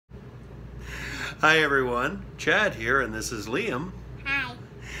Hi everyone, Chad here, and this is Liam. Hi.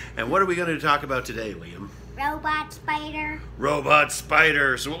 And what are we going to talk about today, Liam? Robot spider. Robot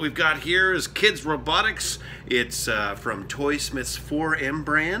spider. So what we've got here is kids robotics. It's from Toysmith's 4M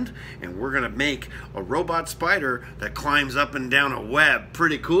brand, and we're going to make a robot spider that climbs up and down a web.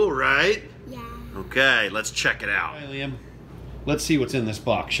 Pretty cool, right? Yeah. Okay, let's check it out. Hi, Liam. Let's see what's in this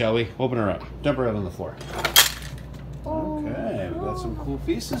box, shall we? Open her up. Dump her out on the floor. Okay, we've got some cool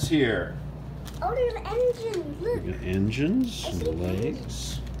pieces here. Oh, there's engines. Look. We got engines, I see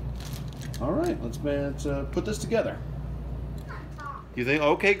legs. All right, let's put this together. You think?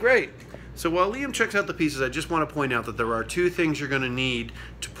 Okay, great. So while Liam checks out the pieces, I just want to point out that there are two things you're going to need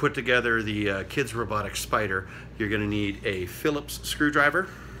to put together the kids robotic spider. You're going to need a Phillips screwdriver,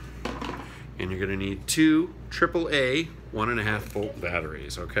 and you're going to need two AAA 1.5 volt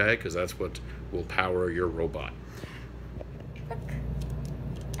batteries, okay? Because that's what will power your robot. Look.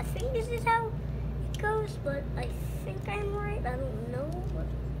 I think this is how it goes, but I think I'm right. I don't know. But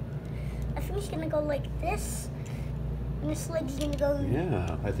I think it's gonna go like this, and this leg's gonna go.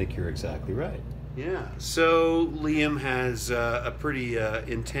 Yeah, I think you're exactly right. Yeah, so Liam has a pretty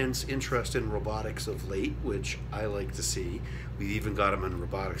intense interest in robotics of late, which I like to see. We've even got him in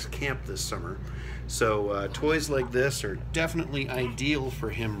robotics camp this summer. So toys like this are definitely ideal for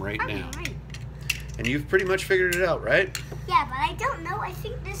him right now. Right. And you've pretty much figured it out, right? Yeah, but I don't know. I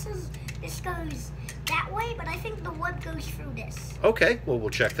think this goes that way, but I think the web goes through this. Okay, well, we'll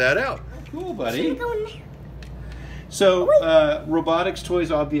check that out. Cool, Should buddy. we go in there? So, robotics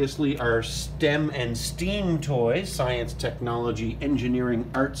toys obviously are STEM and STEAM toys, science, technology, engineering,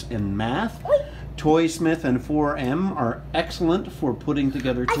 arts, and math. Wait. Toysmith and 4M are excellent for putting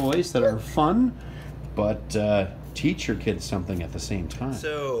together toys that are fun, but teach your kids something at the same time.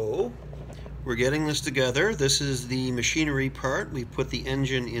 So, we're getting this together. This is the machinery part. We put the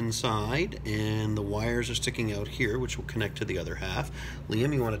engine inside, and the wires are sticking out here, which will connect to the other half.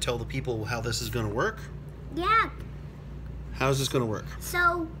 Liam, you want to tell the people how this is going to work? Yeah. How's this going to work?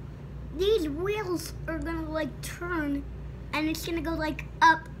 So these wheels are gonna like turn, and it's gonna go like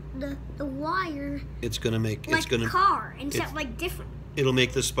up the wire. It's going to make Like it's going a to car, instead it's- of like different. it'll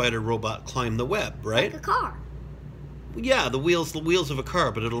make the spider robot climb the web, right? Like a car. Yeah, the wheels of a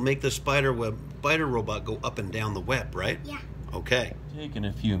car, but it'll make the spider robot go up and down the web, right? Yeah. Okay. Taken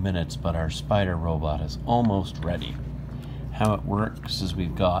a few minutes, but our spider robot is almost ready. How it works is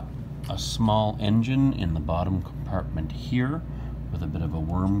we've got a small engine in the bottom compartment here with a bit of a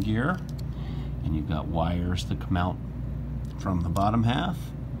worm gear, and you've got wires that come out from the bottom half.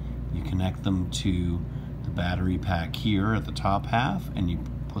 You connect them to the battery pack here at the top half, and you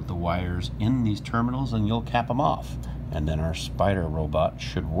put the wires in these terminals and you'll cap them off, and then our spider robot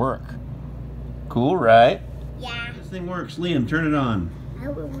should work. Cool, right? Yeah. This thing works. Liam, turn it on. I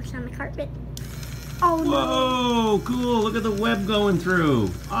hope it works on the carpet. Oh no. Whoa, cool. Look at the web going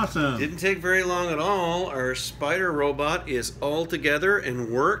through. Awesome. Didn't take very long at all. Our spider robot is all together and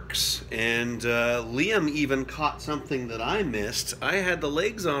works. And Liam even caught something that I missed. I had the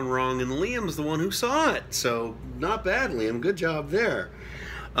legs on wrong, and Liam's the one who saw it. So not bad, Liam. Good job there.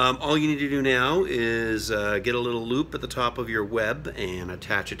 All you need to do now is get a little loop at the top of your web and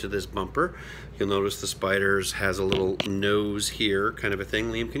attach it to this bumper. You'll notice the spider's has a little nose here, kind of a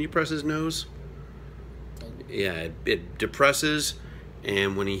thing. Liam, can you press his nose? Yeah, it depresses,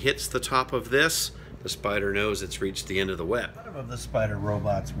 and when he hits the top of this, the spider knows it's reached the end of the web. Bottom of the spider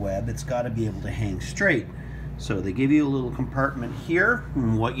robot's web, it's got to be able to hang straight. So they give you a little compartment here,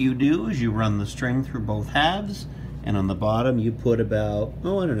 and what you do is you run the string through both halves, and on the bottom you put about, I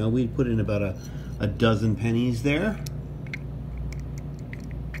don't know, we put in about a dozen pennies there.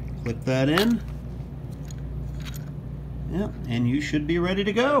 Click that in. Yep, and you should be ready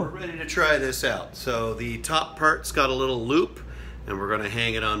to go. We're ready to try this out. So the top part's got a little loop, and we're going to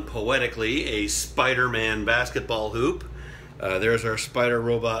hang it on poetically a Spider-Man basketball hoop. There's our spider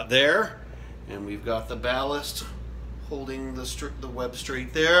robot there, and we've got the ballast holding the web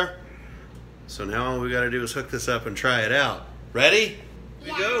straight there. So now all we got to do is hook this up and try it out. Ready?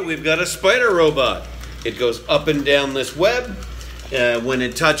 Here we go. We've got a spider robot. It goes up and down this web. When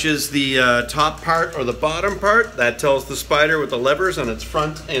it touches the top part or the bottom part, that tells the spider with the levers on its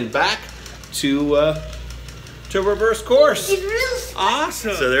front and back to reverse course. It's real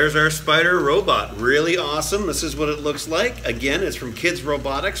Awesome. So there's our spider robot. Really awesome. This is what it looks like. Again, it's from Kids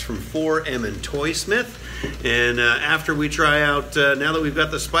Robotics from 4M and Toysmith. And after we try out, now that we've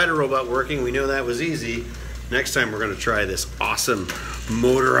got the spider robot working, we know that was easy. Next time we're going to try this awesome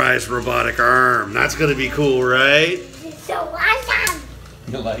motorized robotic arm. That's going to be cool, right? It's so awesome.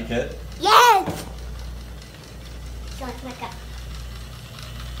 You like it? Yes. So it's like a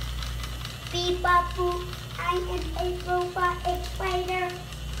Beep bop boop. I am a robotic spider.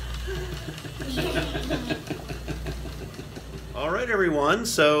 All right, everyone.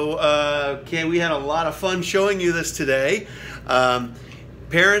 So, okay, we had a lot of fun showing you this today.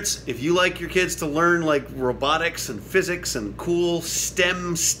 Parents, if you like your kids to learn like robotics and physics and cool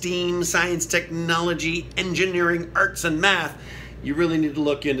STEM, science, technology, engineering, arts, and math, you really need to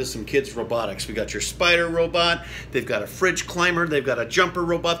look into some kids' robotics. We got your spider robot, they've got a fridge climber, they've got a jumper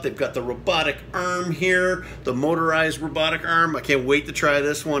robot, they've got the robotic arm here, the motorized robotic arm. I can't wait to try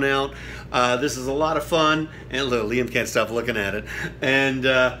this one out. This is a lot of fun, and look, Liam can't stop looking at it.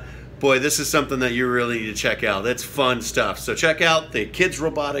 And boy, this is something that you really need to check out. That's fun stuff. So check out the kids'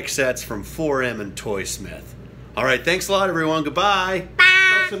 robotic sets from 4M and Toysmith. All right, thanks a lot, everyone. Goodbye.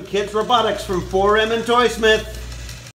 Bye. Some kids' robotics from 4M and Toysmith.